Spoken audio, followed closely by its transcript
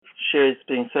share is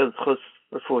being said chus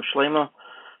for Shlema,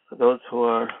 for those who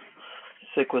are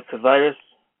sick with the virus.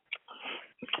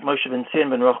 Moshe ben Tzin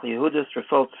ben Rochel Yehudis,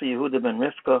 Rafal Tzvi Yehuda ben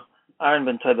Rivka, Aaron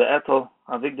ben Taiba Etel,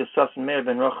 Avigdor Sasson Meir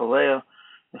ben Rochel Leah,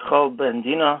 Michal ben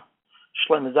Dina,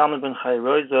 Shlomo Zalman ben Chai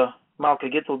Rosa, Malka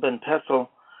Gittel ben Pesel,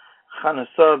 Chana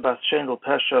Sar bas Shendel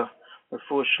Pesha,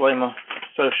 Refuah Shlema,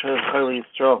 Sar Chayli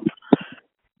Yisrael.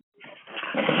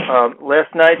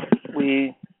 Last night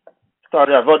we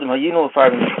started Avodim Hayinu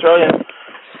L'Farvim Yisrael,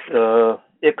 the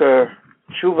Iker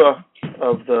Tshuva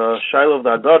of the Shiloh of the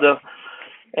Agada,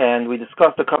 and we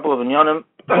discussed a couple of inyanim.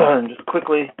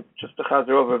 just to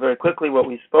chazer over very quickly what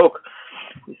we spoke.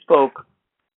 We spoke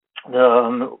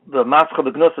the Mascha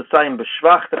B'Gnus Asayim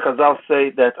B'Shvach. The Chazal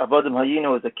say that Avodim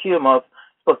Hayinu is a kiyumot,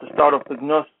 supposed to start off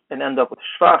B'Gnus and end up with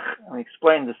Shvach. And we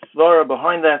explained the svara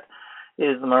behind that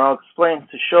is the Maral explained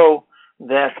to show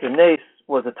that the nace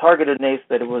was a targeted nace,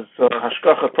 that it was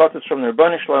hashkacha process from the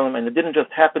Rebbeinu Shalom, and it didn't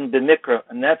just happen b'mikra,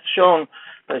 and that's shown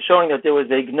by showing that there was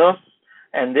a gnus,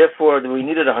 and therefore we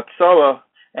needed a haksala,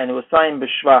 and it was signed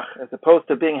b'shvach, as opposed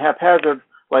to being haphazard,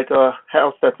 like a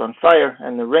house that's on fire,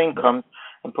 and the rain comes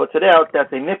and puts it out.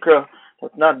 That's a mikra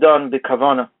that's not done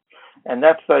b'kavana, and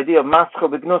that's the idea of mascha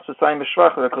b'gnus, signed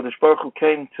b'shvach, that Kodesh Baruch Hu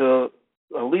came to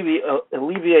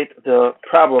alleviate the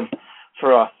problem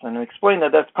for us, and we explain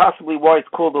that that's possibly why it's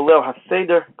called the Leil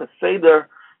HaSeder. The Seder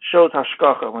shows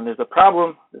Hashkacha. When there's a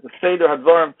problem, there's a Seder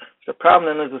Hadvarim, there's a problem,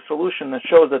 and there's a solution that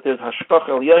shows that there's Hashkacha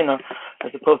Elyaina,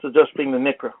 as opposed to just being the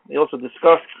Mikra. We also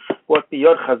discussed what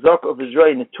Biyod Chazaka of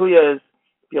Israel Netuya is.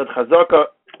 Biyod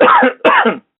Chazaka,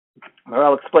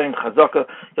 Maral explained Chazaka.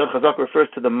 Biyod Chazaka refers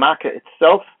to the Makkah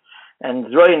itself, and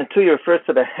Zroya Netuya refers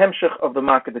to the Hemshech of the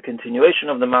Makkah, the continuation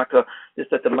of the Makkah,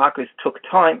 just that the Makkah took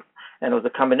time. And it was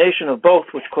a combination of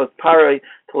both, which caused Parai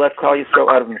to let Klal Yisrael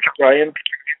out of Mitzrayim.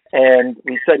 And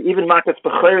we said even Makas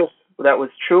Becheres, that was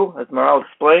true, as Maral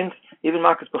explains. Even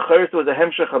Makas Becheres was a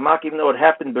Hemshech HaMak, even though it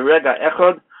happened Berega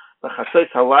Echad, B'Chasos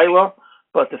Halayla.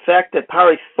 But the fact that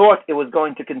Parai thought it was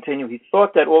going to continue, he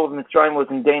thought that all of Mitzrayim was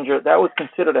in danger, that was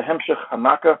considered a Hemshech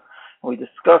HaMaka. And we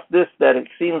discussed this, that it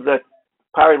seems that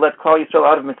Parai let Klal Yisrael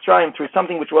out of Mitzrayim through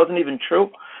something which wasn't even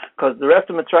true, because the rest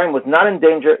of Mitzrayim was not in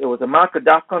danger. It was a Makkah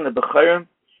Dafka on the Becherim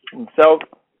himself,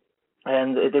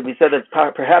 and we said that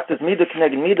perhaps it's Midah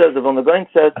Keneged Midah, as the Vilna Gaon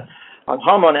says, on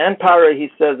Haman and Parai, he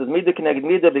says it's Midah Keneged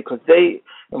Midah because they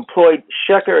employed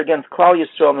Sheker against Klal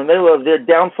Yisrael, and the middle of their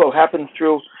downfall happened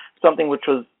through something which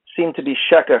seemed to be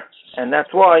Sheker. And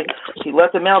that's why he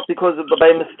let them out, because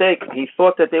by mistake. He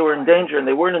thought that they were in danger, and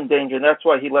they weren't in danger, and that's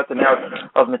why he let them out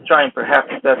of Mitzrayim. Perhaps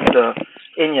that's the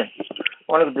Inyan. I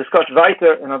wanted to discuss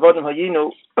weiter in Avodim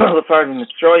Hayinu, L'Farvim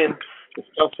Mitzrayim,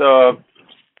 discuss a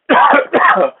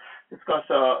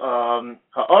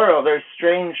very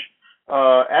strange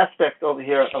aspect over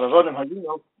here of Avodim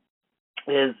Hayinu.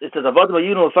 It says Avodim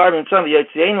Hayinu L'Farvim Mitzrayim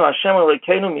V'Yotzienu Hashem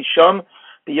Elokeinu Misham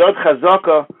B'Yod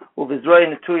Chazaka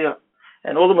U'V'Zroi Netuya.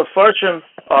 And all the Mefarshim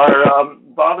are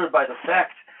bothered by the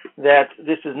fact that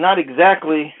this is not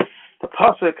exactly the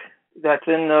pasuk that's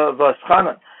in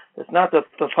V'Aschana. It's not the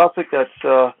pasuk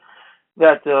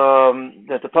that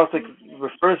the pasuk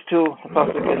refers to. The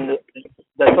pasuk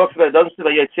that talks about, it doesn't say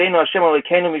V'Yotzienu Hashem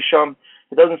Elokeinu Misham.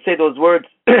 It doesn't say those words.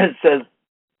 It says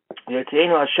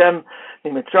V'Yotzienu Hashem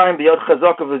Mitzrayim B'Yod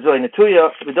Chazaka V'Zroi Netuya.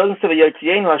 It doesn't say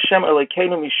V'Yotzienu Hashem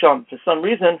Elokeinu Misham. For some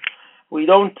reason, we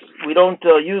don't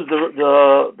use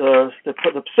the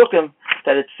psukim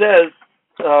that it says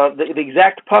the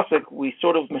exact pasuk. We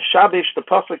sort of mishabish the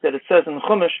pasuk that it says in the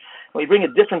Chumash. We bring a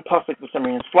different pasuk for some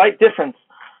reason, a slight difference,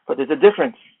 but there's a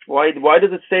difference. Why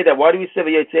does it say that? Why do we say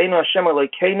V'Yotzienu Hashem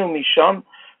Elokeinu Misham,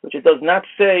 which it does not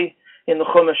say in the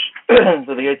Chumash?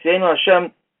 So V'Yotzienu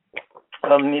Hashem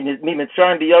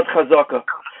Mitzrayim B'Yod Chazaka.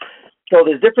 So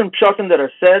there's different pshatim that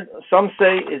are said. Some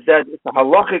say is that it's a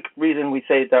halachic reason we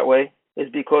say it that way, is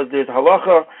because there's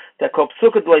halacha that called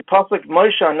psukkah lei pasuk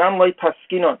Moshe anan lei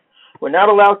paskinon. We're not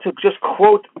allowed to just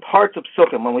quote parts of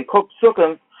psukim. When we quote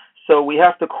psukim, so we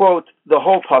have to quote the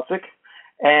whole pasuk,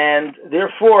 and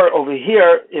therefore over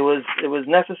here it was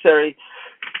necessary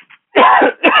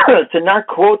to not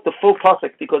quote the full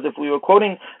pasuk, because if we were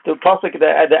quoting the pasuk,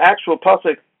 the actual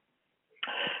pasuk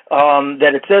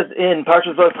that it says in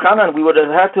Parshas V'Aschana, we would have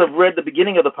had to have read the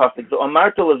beginning of the pasuk. So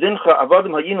Amarta Levincha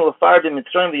Avodim Hayinu L'Farvim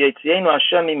Mitzrayim V'Yotzienu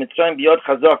Hashem Mitzrayim B'Yod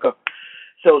Chazaka.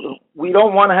 So we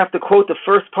don't want to have to quote the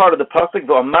first part of the pasuk,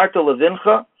 the Amarta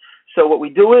Levincha. So what we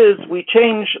do is we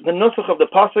change the nusach of the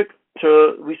pasuk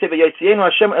to, we say V'Yotzienu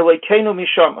Hashem Elokeinu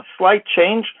Misham, a slight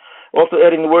change, also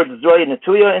adding the word Zroya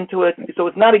Netuya into it. So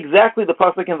it's not exactly the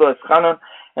pasuk in V'Aschana,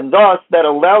 and thus that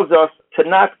allows us to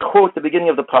not quote the beginning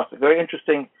of the pasuk. Very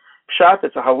interesting pshat.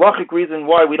 It's a halachic reason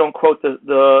why we don't quote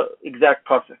the exact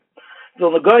pasuk. So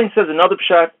the Gaon says another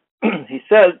pshat. He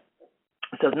says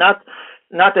not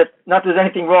that there's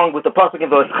anything wrong with the pasuk in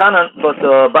V'eschanan, but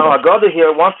the Baal Haggadah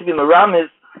here wants to be meramis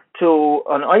to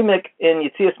an oimek in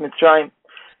Yetzias Mitzrayim,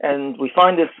 and we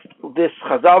find this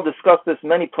Chazal discussed this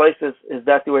many places, is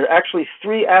that there were actually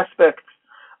three aspects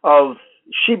of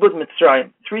Shibud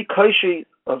Mitzrayim, three koshi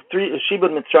of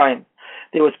Shibud Mitzrayim.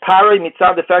 There was Paroi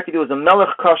mitzad, the fact that there was a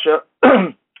Melech Kasha.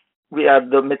 We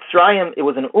had the Mitzrayim, it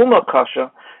was an Ummah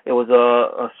Kasha. It was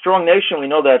a strong nation. We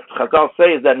know that Chazal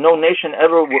says that no nation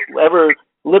ever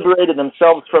liberated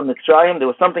themselves from Mitzrayim. There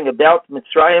was something about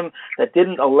Mitzrayim that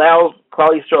didn't allow Klal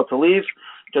Yisrael to leave.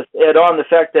 Just add on the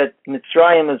fact that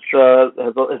Mitzrayim is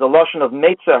a lashon of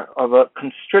metzah, of a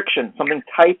constriction, something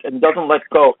tight and doesn't let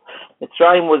go.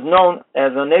 Mitzrayim was known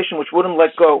as a nation which couldn't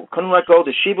let go.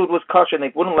 The Shibud was kasha and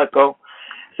they wouldn't let go.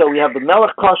 So we have the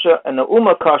Melech Kasha and the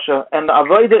Ummah Kasha, and the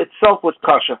Avodah itself was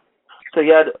Kasha. So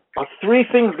you had three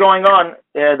things going on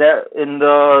in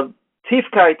the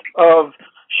Tifkeit of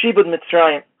Shibud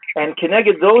Mitzrayim. And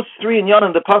connected those three in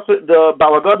Yonim, the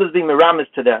Baal Haggadah is being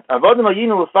meramis to that. Avodim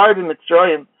hayinu l'far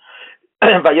b'Mitzrayim,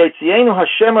 v'yotzienu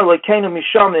Hashem Elokeinu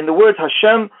misham. In the words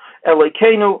Hashem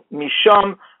Elokeinu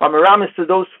misham are meramis to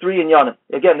those three in Yonim.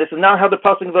 Again, this is not how the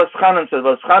pasuk in V'eschanan says.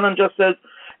 V'eschanan just says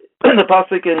the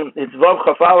pasuk in it's Vav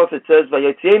Chaf Aleph. It says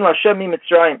v'yotzienu Hashem mi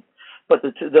Mitzrayim. But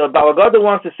the Baal Haggadah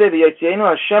wants to say v'yotzienu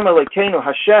Hashem Elokeinu.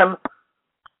 Hashem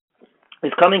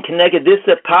is coming connected. This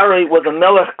Paroi was a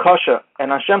Melech Kasha,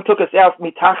 and Hashem took us out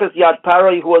mitachas Yad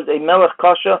Paroi, who was a Melech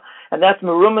Kasha, and that's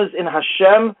merumas in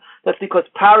Hashem. That's because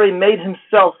Paroi made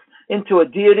himself into a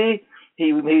deity.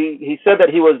 He said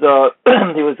that he was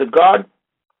a god,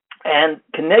 and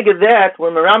connected that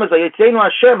when meramas Yetzeinu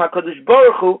Hashem Hakadosh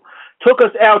Baruch Hu took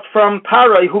us out from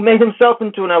Paroi, who made himself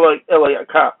into an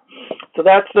Eloyaka. So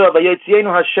that's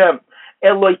Vayetzienu Hashem.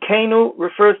 Elokeinu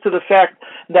refers to the fact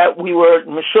that we were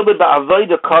meshubed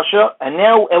ba'avodah kasha, and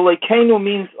now Elokeinu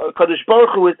means Kadosh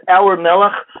Baruch Hu is our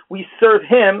melech. We serve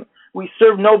him. We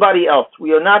serve nobody else.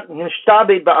 We are not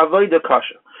nishtabed ba'avodah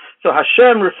kasha. So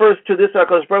Hashem refers to this.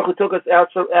 Kadosh Baruch Hu took us out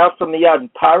from the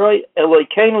Yad Paroi.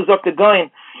 Elokeinu Zok the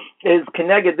Goin is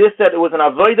connected. This that it was an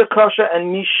avodah kasha,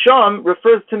 and Misham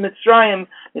refers to Mitzrayim.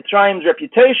 Mitzrayim's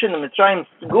reputation, and Mitzrayim's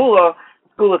segula.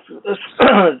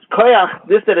 Koyach,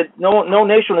 this that no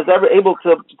nation is ever able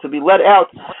to be let out.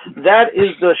 That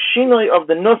is the shinoi of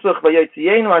the nusach.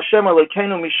 Vayetzienu Hashem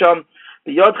Elokeinu misham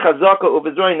b'yod chazaka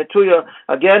u'v'zroi netuya.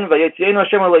 Again, Vayetzienu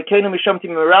Hashem Elokeinu misham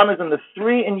timeramas, and the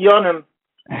three in Yonim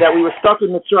that we were stuck in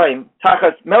Mitzrayim.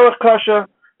 Tachas Melech Kasha,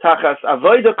 Tachas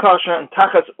Avodah Kasha, and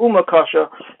Tachas Ummah Kasha.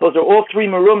 Those are all three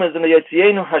merumas in the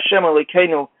Vayetzienu Hashem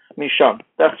Elokeinu misham.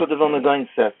 That's what the Vilna Gaon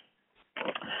says.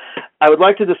 I would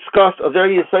like to discuss a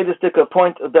very Yesodistic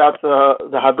point about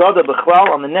the Haggadah B'chlal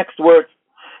on the next words.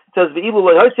 It says, "V'ilu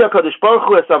lo yotzi HaKadosh Baruch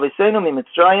Hu es aviseinu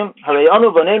miMitzrayim, harei anu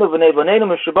v'neinu v'nei v'neinu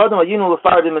mishabadam hayinu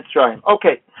l'far b'Mitzrayim."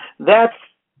 Okay,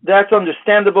 that's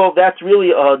understandable. That's really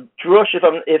a drush.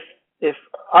 If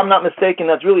I'm not mistaken,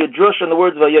 that's really a drush on the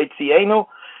words v'yotzienu.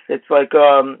 It's like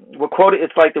we're quoting.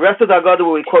 It's like the rest of the Haggadah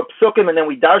where we quote psukim and then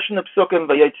we darshan the psukim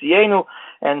v'yotzienu.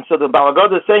 And so the Baal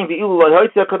Haggadah is saying v'ilu lo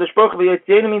yotzi HaKadosh Baruch Hu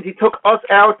v'yotzienu means he took us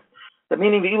out. That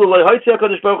meaning v'ilu lo yotzi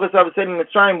HaKadosh Baruch Hu es aviseinu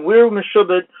miMitzrayim. We're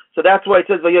meshubed, so that's why it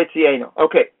says v'yotzienu.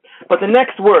 Okay, but the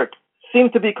next word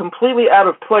seemed to be completely out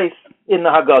of place in the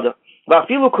Haggadah.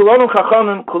 Va'afilu kulanu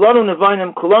chachamim, kulanu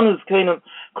nevanim, kulanu zkenim,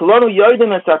 kulanu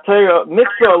yodim es hatera,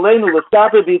 mitzvah aleinu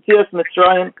l'saper b'yetzias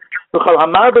Mitzrayim, v'chal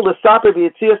hamarbe l'saper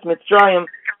b'yetzias Mitzrayim,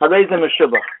 harei ze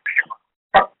meshubach.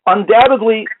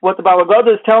 Undoubtedly, what the Baal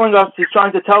Haggadah is telling us, he's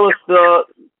trying to tell us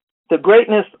the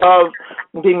greatness of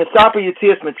being Misaper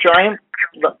Yetzias Mitzrayim.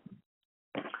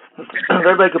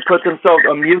 Everybody could put themselves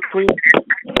on mute, please.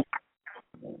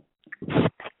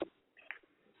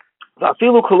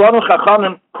 Va'afilu kulanu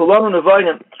chachamim, kulanu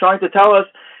nevanim, trying to tell us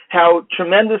how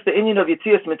tremendous the inyan of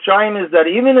Yetzias Mitzrayim is, that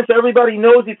even if everybody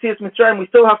knows Yetzias Mitzrayim, we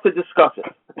still have to discuss it.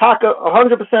 Taka,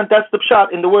 100%, that's the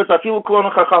pshat in the words Va'afilu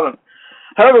kulanu chachamim.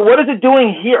 However, what is it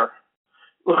doing here?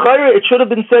 It should have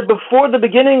been said before the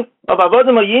beginning of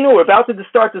Avodim Hayinu. We're about to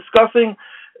start discussing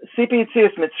Sipi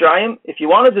Yetzias Mitzrayim. If you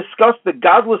want to discuss the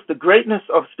godless, the greatness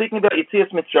of speaking about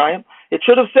Yetzias Mitzrayim, it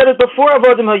should have said it before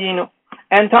Avodim Hayinu.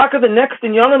 And Taka, the next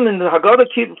in Yonim in the Haggadah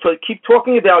keep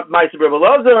talking about Ma'aseh Rebbe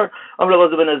Elazar, Rebbe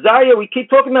Elazar ben Azariah. We keep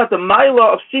talking about the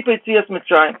Maila of Sipi Yetzias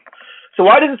Mitzrayim. So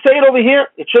why does it say it over here?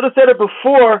 It should have said it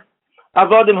before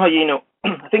Avodim Hayinu.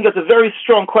 I think that's a very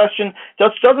strong question.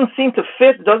 Just doesn't seem to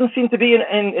fit, doesn't seem to be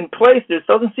in place. There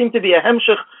doesn't seem to be a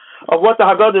hemshech of what the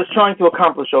Haggadah is trying to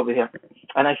accomplish over here.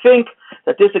 And I think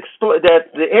that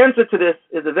that the answer to this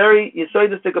is a very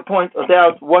yesodistic point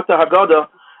about what the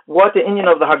inyan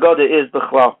of the Haggadah is,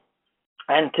 b'chlal.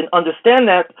 And to understand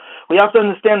that, we have to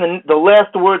understand the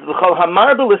last words, v'chol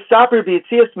hamarba l'saper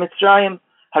b'yitzias Mitzrayim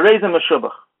harezim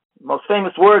meshubach. Most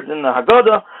famous words in the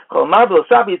Haggadah, kol hamarba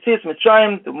l'saper b'yitzias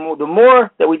Mitzrayim, the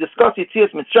more that we discuss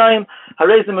Yitzias Mitzrayim,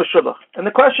 harezim meshubach. And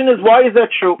the question is, why is that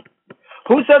true?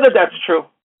 Who said that that's true?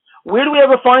 Where do we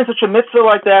ever find such a mitzvah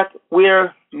like that,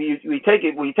 where we take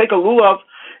a lulav?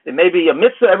 It may be a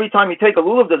mitzvah every time you take a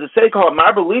lulav. Does it say kol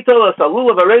hamarba litol as a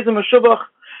lulav harezim meshubach?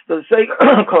 Does it say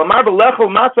kol hamarba lechol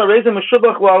matzah harezim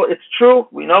meshubach? Well, it's true.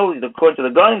 We know according to the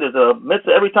Gaon, there's a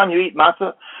mitzvah every time you eat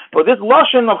matzah. But this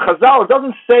lashon of Chazal, it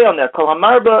doesn't say on that kol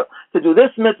hamarba to do this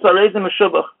mitzvah harezim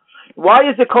meshubach. Why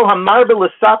is it kol hamarba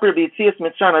l'saper b'yitzias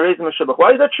Mitzrayim harezim meshubach?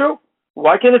 Why is that true?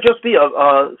 Why can't it just be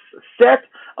a set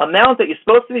amount that you're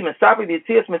supposed to be mesaper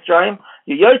b'yitzias Mitzrayim?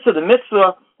 You yotze the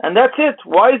mitzvah, and that's it.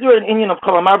 Why is there an inyan of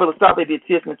kol hamarba l'saper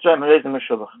b'yitzias Mitzrayim harezim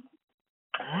meshubach?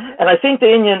 And I think the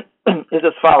inyan is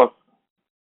as follows.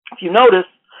 If you notice,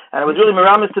 and I was really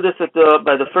meramis to this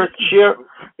by the first shir,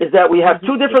 is that we have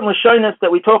two different lashonos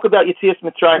that we talk about Yitzias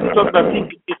Mitzrayim. We talk about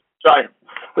Yitzias Mitzrayim.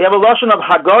 We have a lashon of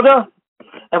Haggadah,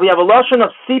 and we have a lashon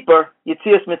of Sipur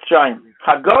Yitzias Mitzrayim.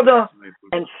 Haggadah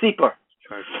and Sipur.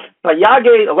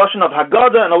 Vayage, a lashon of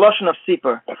Haggadah and a lashon of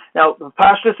Sipur. Now, the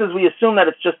pashtus is we assume that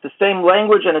it's just the same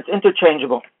language and it's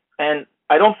interchangeable, and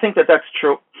I don't think that that's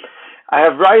true. I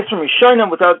have rayos from Rishonim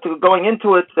without going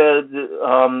into it.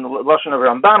 Lashon of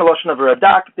Ramban, lashon of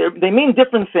Radak. They mean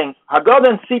different things. Haggadah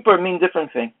and Sipur mean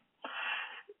different things.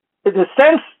 The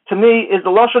sense to me is the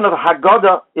lashon of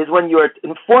Haggadah is when you are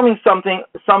informing something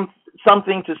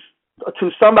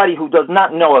to somebody who does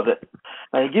not know of it.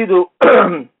 Vayagidu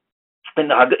in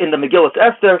the Megillas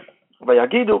Esther,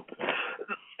 Vayagidu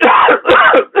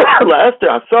La Esther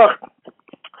Asach.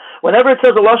 Whenever it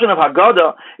says a lashon of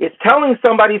Haggadah, it's telling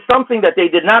somebody something that they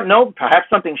did not know, perhaps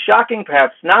something shocking,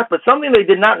 perhaps not, but something they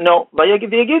did not know.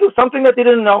 Vayagidu, something that they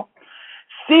didn't know.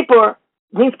 Sipur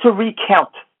means to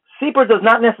recount. Sipur does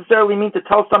not necessarily mean to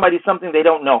tell somebody something they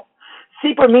don't know.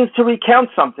 Sipur means to recount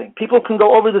something. People can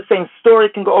go over the same story,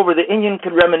 can go over the inyan,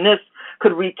 could reminisce,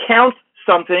 could recount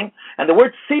something, and the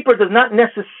word Sipur does not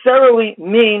necessarily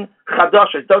mean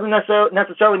Chadash. It doesn't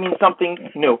necessarily mean something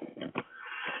new.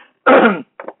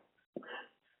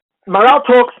 Maral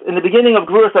talks in the beginning of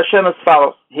Gevuras Hashem as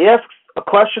follows. He asks a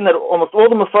question that almost all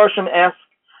the Mefarshim ask,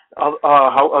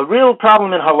 a real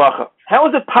problem in halacha. How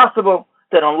is it possible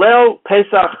that on Leil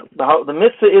Pesach the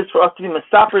mitzvah is for us to be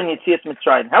mesaper in Yitzias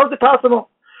Mitzrayim? How is it possible?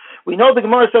 We know the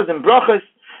Gemara says in Brachos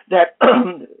that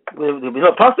the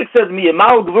pasuk says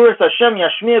Miyamal Gevuras Hashem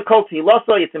Yashmiya Kol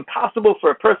Tehilasa. It's impossible for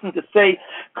a person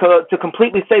to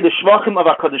completely say the shvachim of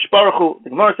HaKadosh Baruch Hu. The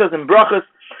Gemara says in Brachos,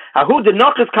 Ahu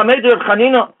denachis kamei Reb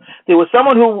Chanina. There was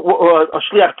someone who, a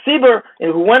shliach tzibur,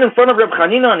 who went in front of Reb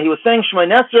Chanina and he was saying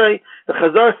Shmoneh Esrei, the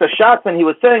Chazar Sashatz, and he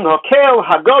was saying Hakel,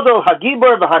 Hagodol,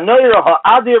 Hagibor, V'Hanoyer,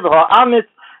 Ha'adir, V'Ha'amitz,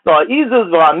 V'Ha'izuz,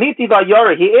 V'Ha'amiti,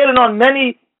 V'Ha'yoreh. He added on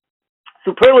many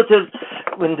superlatives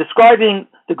when describing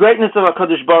the greatness of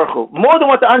HaKadosh Baruch Hu, more than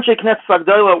what the Anshe Knesset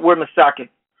Agdola were masakin.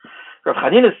 Reb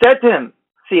Chanina said to him,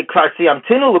 did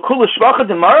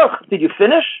you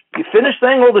finish? You finished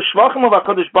saying all the shvachim of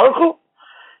HaKadosh Baruch Hu?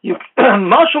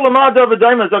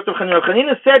 Dr.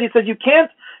 Chanina said, you can't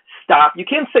stop. You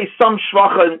can't say some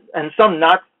shvacha and some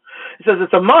not. He says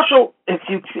it's a mashal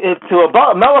to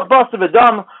a Melech Bas of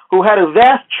Adam who had a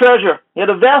vast treasure. He had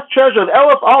a vast treasure of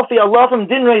Elef Alfi Alafim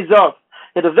Dinrei Zav.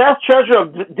 He had a vast treasure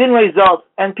of Dinrei Zav.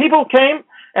 And people came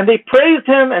and they praised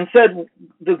him and said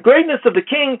the greatness of the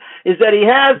king is that he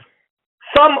has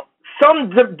some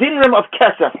dinrim of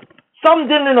kesef, some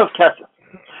dinrim of kesef.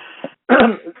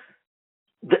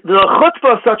 The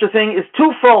chutzpah of such a thing is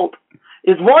twofold.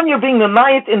 Is one, you're being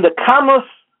memayit in the kamos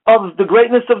of the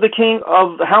greatness of the king,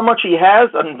 of how much he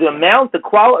has, and the amount, the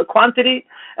quantity,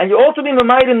 and you're also being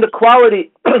memayit in the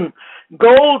quality.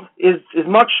 Gold is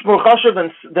much more chashuv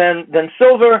than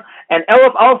silver, and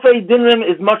elef alfei dinrim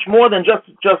is much more than just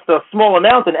a small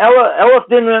amount. An elef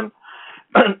dinrim,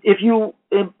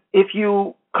 if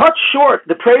you cut short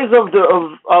the praise of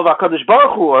HaKadosh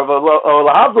Baruch Hu or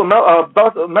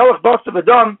Melech Bas of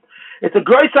Adam, it's a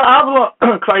greater avla.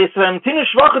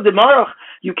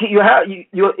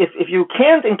 If you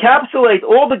can't encapsulate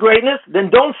all the greatness, then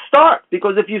don't start.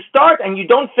 Because if you start and you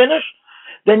don't finish,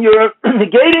 then you're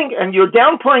negating and you're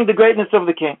downplaying the greatness of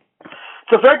the king.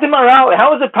 So,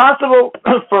 how is it possible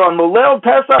for a Molel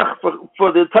Pesach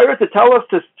for the Torah to tell us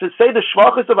to say the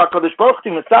shvachos of HaKadosh Baruch Hu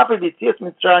Mesaper B'Yitzias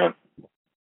Mitzrayim?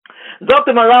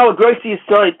 Dr. Maral Groisi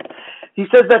Yisoid, he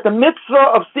says that the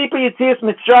mitzvah of Sipur Yetzias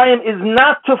Mitzrayim is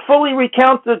not to fully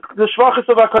recount the shvachos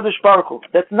of HaKadosh Baruch Hu.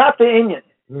 That's not the inyan.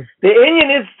 The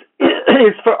inyan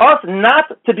is for us not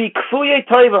to be kfuyei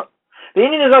toiva. The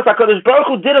inyan is us, HaKadosh Baruch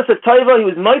Hu did us a toiva, he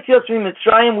was motzi us from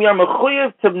Mitzrayim, we are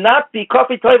mechuyev to not be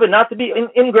kafei toiva, not to be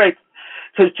ingrate,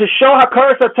 to show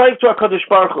hakaras hatoiv to HaKadosh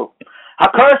Baruch Hu.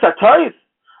 Hakaras hatoiv,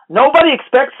 nobody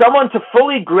expects someone to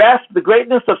fully grasp the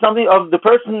greatness of something, of the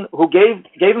person who gave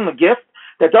him a gift,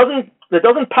 that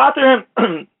doesn't pater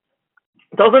him,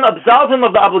 doesn't absolve him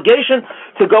of the obligation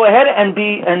to go ahead and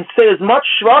say as much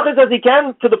shvachas as he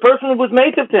can to the person who was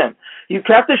made to him. You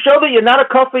have to show that you're not a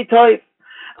kafei toiv.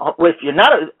 If you're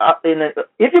not,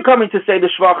 if you're coming to say the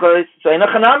shvachas,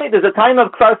 there's a time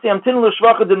of kfar siyamtinu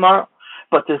l'shvacha demara.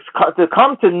 But to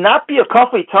come to not be a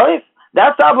kafei toiv,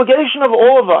 that's the obligation of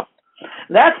all of us.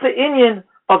 That's the inyan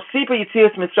of Sipur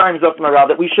Yetzias Mitzrayim Zok Maral,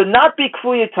 that we should not be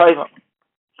kfuyei toiva.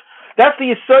 That's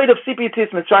the yisoid of Sipur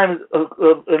Yetzias Mitzrayim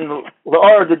in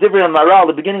the Divrei Maral,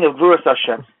 the beginning of Gvuras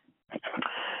Hashem.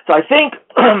 So I think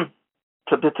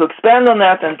to expand on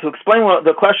that and to explain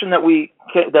the question that we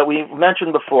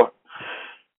mentioned before.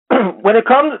 When it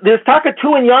comes, there's taka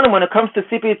two in Yonim when it comes to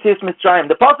Sipur Yetzias Mitzrayim.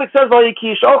 The pasuk says,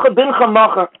 "Vayikish ocha bincha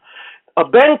macha." A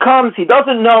ben comes, he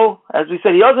doesn't know, as we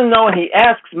said, he doesn't know, and he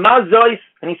asks, "Ma zois?"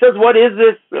 And he says, "What is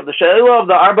this?" We have the she'ela of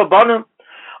the Arba Banim.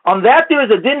 On that there is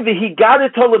a din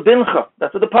v'higadita lebincha.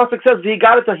 That's what the pasuk says.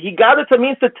 V'higadita. Higadita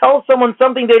means to tell someone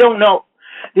something they don't know.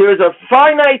 There is a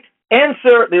finite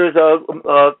answer. There is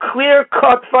a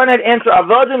clear-cut, finite answer.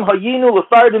 Avadim hayinu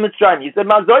lefardim mitzrayim. You said,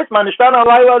 "Mazois manishtan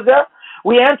alayla zeh."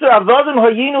 We answer, "Avadim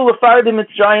hayinu lefardim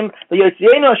mitzrayim.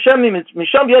 V'yotzienu Hashem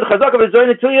misham b'yad chazaka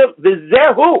v'zoyne tuya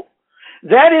v'zehu."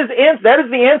 That is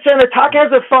the answer, and the talk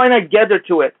has a finite gather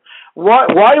to it. Why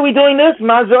are we doing this?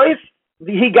 Mazois.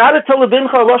 He got it to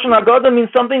Lebincha Lashon Haggadah means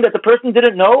something that the person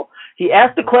didn't know. He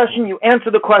asked the question, you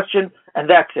answer the question, and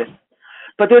that's it.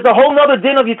 But there's a whole other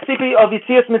din of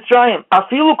Yetzias Mitzrayim.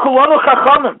 Afilu kulanu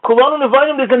chachamim, kulanu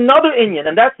nevanim. There's another inyan,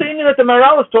 and that's the inyan that the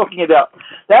Maral is talking about.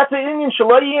 That's the inyan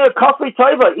shalayi kafei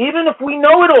toiva, even if we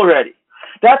know it already.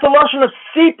 That's a lashon of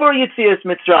Sipur Yetzias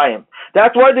Mitzrayim.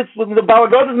 That's why the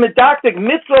Balagod is medactic.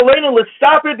 Mitzvah leinu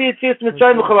l'saper b'Yetzias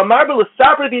Mitzrayim v'chalamar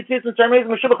l'saper b'Yetzias Mitzrayim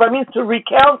Meshubach. That means to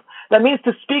recount. That means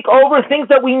to speak over things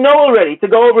that we know already. To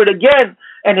go over it again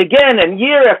and again and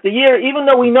year after year, even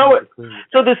though we know it.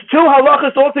 So there's two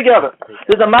halachas altogether.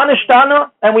 There's a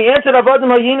manishtana, and we answered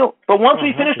avodim hayinu. But once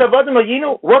we finished avodim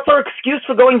hayinu, what's our excuse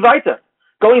for going weiter?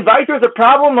 Going weiter is a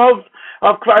problem of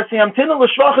kvar siyamtinu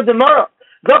l'shvacha demara.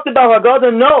 Dr.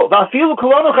 Haggadah, no.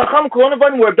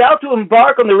 We're about to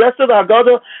embark on the rest of the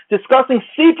Haggadah, discussing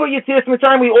Sipur Yetzias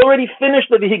Mitzrayim. We already finished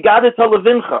the V'higadet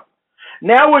HaLevincha.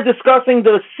 Now we're discussing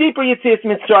the Sipur Yetzias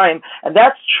Mitzrayim, and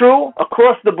that's true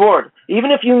across the board. Even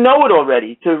if you know it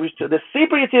already, to the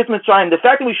Sipur Yetzias Mitzrayim, the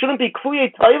fact that we shouldn't be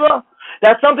kfuyei toiva,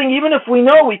 that's something even if we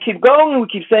know, we keep going, we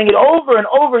keep saying it over and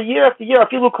over, year after year.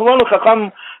 Afilu kolonu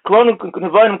chacham, kolonu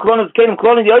nevanim, kolonu zkenim,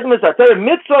 kolonu diyodim esater,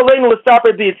 mitzvah leinu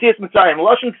l'saper b'Yetzias Mitzrayim,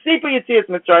 lashon Sipur Yetzias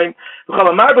Mitzrayim,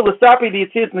 v'chalamar b'l'saper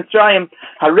b'Yetzias Mitzrayim,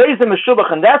 harezim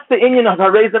meshubach, and that's the inyan of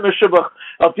harezim meshubach,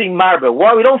 of being marba.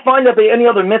 Why we don't find that by any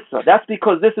other mitzvah? That's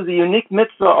because this is a unique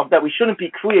mitzvah of that we shouldn't be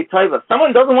kfuyei toiva.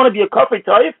 Someone doesn't want to be a kafei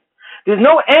toiv, there's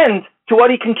no end to what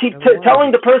he can keep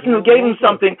telling the person who gave him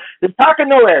something. There's taka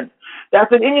no end.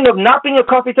 That's an inyan of not being a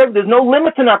kafei toiva. There's no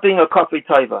limit to not being a kafei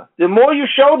toiva. The more you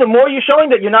show, the more you're showing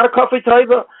that you're not a kafei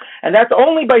toiva, and that's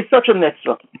only by such a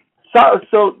mitzvah.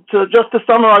 So to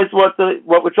summarize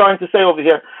what we're trying to say over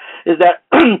here is that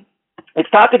it's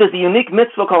talked as a unique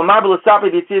mitzvah called Marbel L'Saper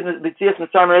B'Yetzias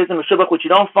Mitzrayim Reizim Meshubach, which you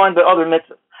don't find by other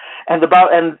mitzvahs. And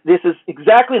this is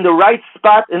exactly in the right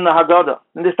spot in the Haggadah.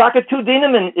 And there's talked two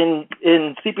dinim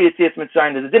in Sipur Yetzias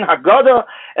Mitzrayim. There's a din Haggadah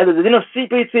and there's a din of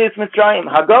Sipur Yetzias Mitzrayim.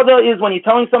 Haggadah is when you're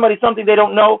telling somebody something they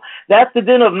don't know. That's the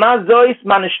din of Mazois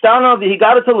Manishtana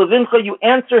V'higadita Levincha. You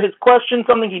answer his question,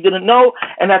 something he didn't know,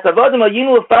 and that's Avadim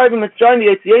Hayinu L'Fardim Mitzrayim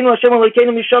V'Yetzienu Hashem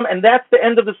Elokeinu Misham, and that's the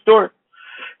end of the story.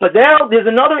 But now there's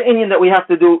another inyan that we have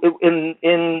to do in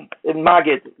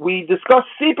Magid. We discuss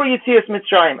Sipur Yetzias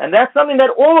Mitzrayim, and that's something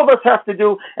that all of us have to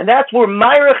do, and that's where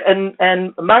Meirich and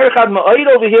Meirich Ad Ma'od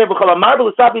over here,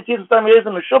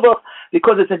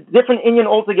 because it's a different inyan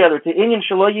altogether. It's an inyan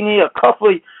shelo yini a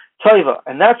kafei toiva,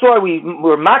 and that's why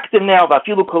we're makdim now.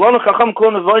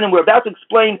 We're about to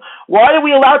explain why are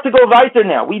we allowed to go weiter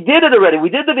now. We did it already. We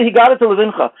did the V'higadet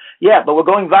HaLevincha. Yeah, but we're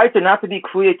going weiter not to be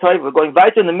kfuyei toiva. We're going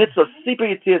weiter in the midst of Sipur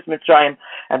Yetzias Mitzrayim,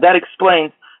 and that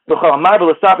explains and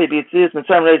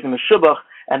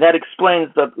that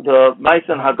explains the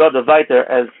Ma'asen Haggadah weiter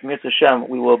as Mitzvah Shem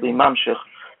we will be mamshich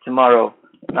tomorrow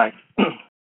night.